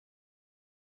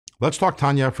Let's talk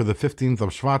Tanya for the 15th of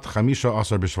Shevat, Chamisha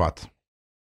Asar B'Shvat.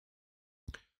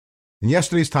 In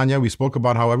yesterday's Tanya, we spoke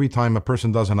about how every time a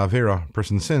person does an Avera, a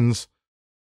person sins,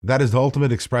 that is the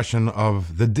ultimate expression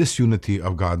of the disunity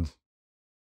of God,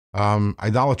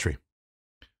 idolatry.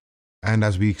 And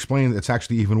as we explained, it's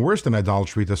actually even worse than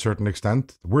idolatry to a certain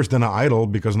extent, worse than an idol,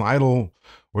 because an idol,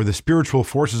 or the spiritual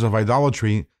forces of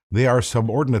idolatry, they are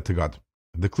subordinate to God,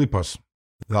 the klipos.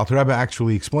 The Alter Rebbe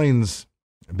actually explains,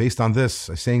 based on this,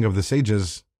 a saying of the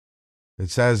sages, it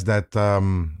says that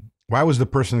why was the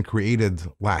person created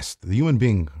last? The human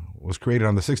being was created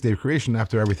on the sixth day of creation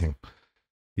after everything.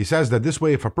 He says that this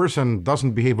way, if a person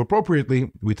doesn't behave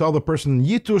appropriately, we tell the person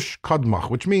yitush kadmach,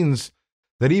 which means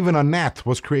that even a gnat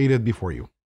was created before you.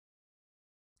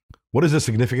 What is the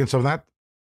significance of that?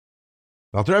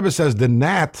 The Alter Rebbe says the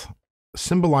gnat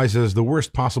symbolizes the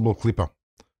worst possible klipa,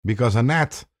 because a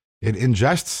gnat, it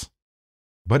ingests,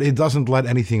 but it doesn't let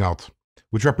anything out,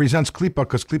 which represents klipa,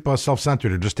 because klipa is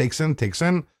self-centered. It just takes in,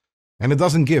 and it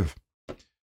doesn't give.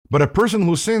 But a person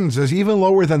who sins is even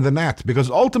lower than the gnat, because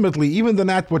ultimately, even the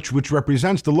gnat, which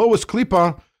represents the lowest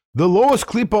klipa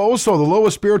also, the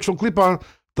lowest spiritual klipa,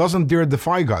 doesn't dare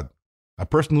defy God. A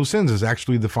person who sins is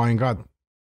actually defying God.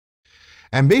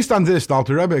 And based on this, the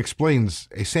Alter Rebbe explains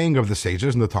a saying of the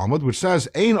sages in the Talmud, which says,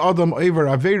 Ein adam over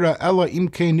avera ella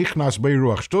imke nichnas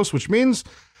beiruach shtos, which means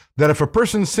that if a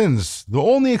person sins, the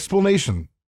only explanation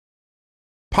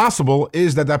possible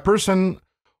is that that person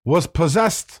was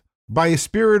possessed by a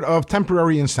spirit of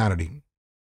temporary insanity.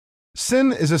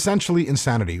 Sin is essentially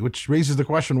insanity, which raises the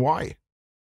question, why?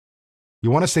 You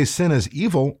want to say sin is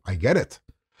evil? I get it.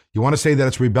 You want to say that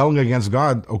it's rebelling against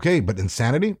God? Okay, but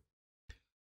insanity?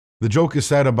 The joke is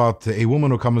said about a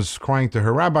woman who comes crying to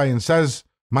her rabbi and says,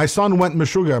 my son went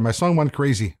meshuga, my son went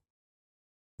crazy.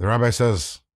 The rabbi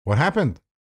says, what happened?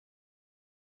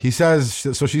 She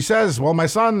says, well, my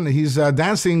son, he's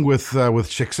dancing with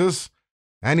shiksas,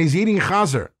 and he's eating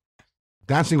chazer,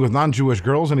 dancing with non-Jewish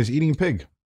girls, and he's eating pig.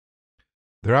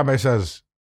 The rabbi says,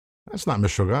 that's not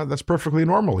meshuga, that's perfectly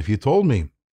normal. If you told me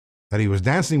that he was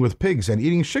dancing with pigs and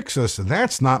eating shiksas,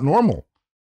 that's not normal.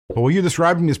 But what you're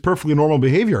describing is perfectly normal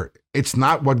behavior. It's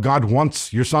not what God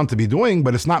wants your son to be doing,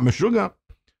 but it's not meshuga.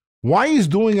 Why is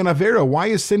doing an avera? Why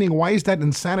is sinning? Why is that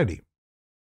insanity?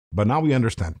 But now we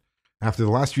understand. After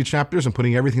the last few chapters and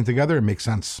putting everything together, it makes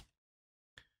sense.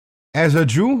 As a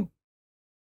Jew,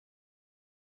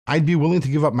 I'd be willing to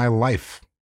give up my life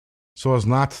so as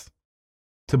not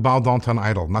to bow down to an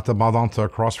idol, not to bow down to a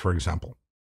cross, for example.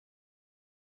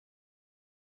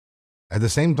 At the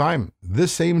same time,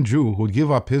 this same Jew who'd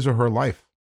give up his or her life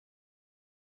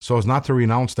so as not to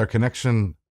renounce their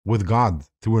connection with God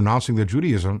through renouncing their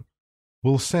Judaism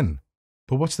will sin.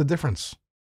 But what's the difference?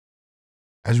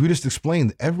 As we just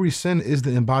explained, every sin is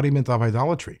the embodiment of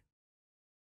idolatry.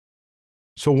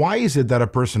 So why is it that a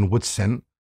person would sin?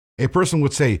 A person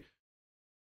would say,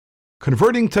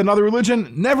 converting to another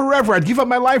religion, never ever, I'd give up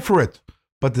my life for it.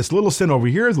 But this little sin over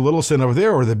here, the little sin over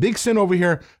there, or the big sin over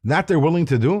here, that they're willing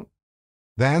to do?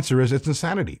 The answer is it's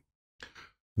insanity.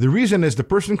 The reason is the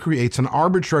person creates an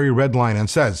arbitrary red line and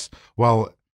says,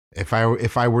 well, if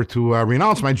I were to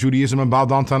renounce my Judaism and bow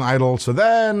down to an idol, so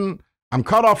then I'm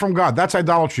cut off from God. That's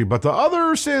idolatry. But the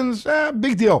other sins,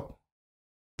 big deal.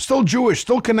 Still Jewish,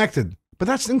 still connected. But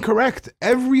that's incorrect.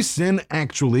 Every sin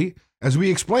actually, as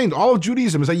we explained, all of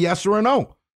Judaism is a yes or a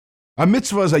no. A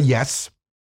mitzvah is a yes.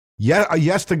 A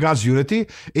yes to God's unity.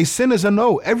 A sin is a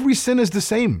no. Every sin is the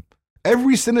same.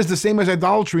 Every sin is the same as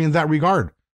idolatry in that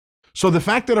regard. So the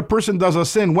fact that a person does a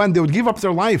sin when they would give up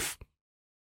their life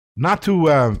not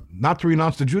to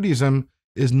renounce the Judaism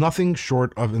is nothing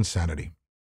short of insanity.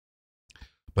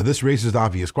 But this raises the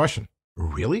obvious question.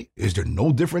 Really? Is there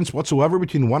no difference whatsoever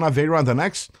between one Avera and the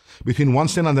next? Between one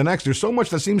sin and the next? There's so much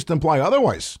that seems to imply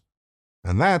otherwise.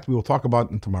 And that we will talk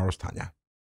about in tomorrow's Tanya.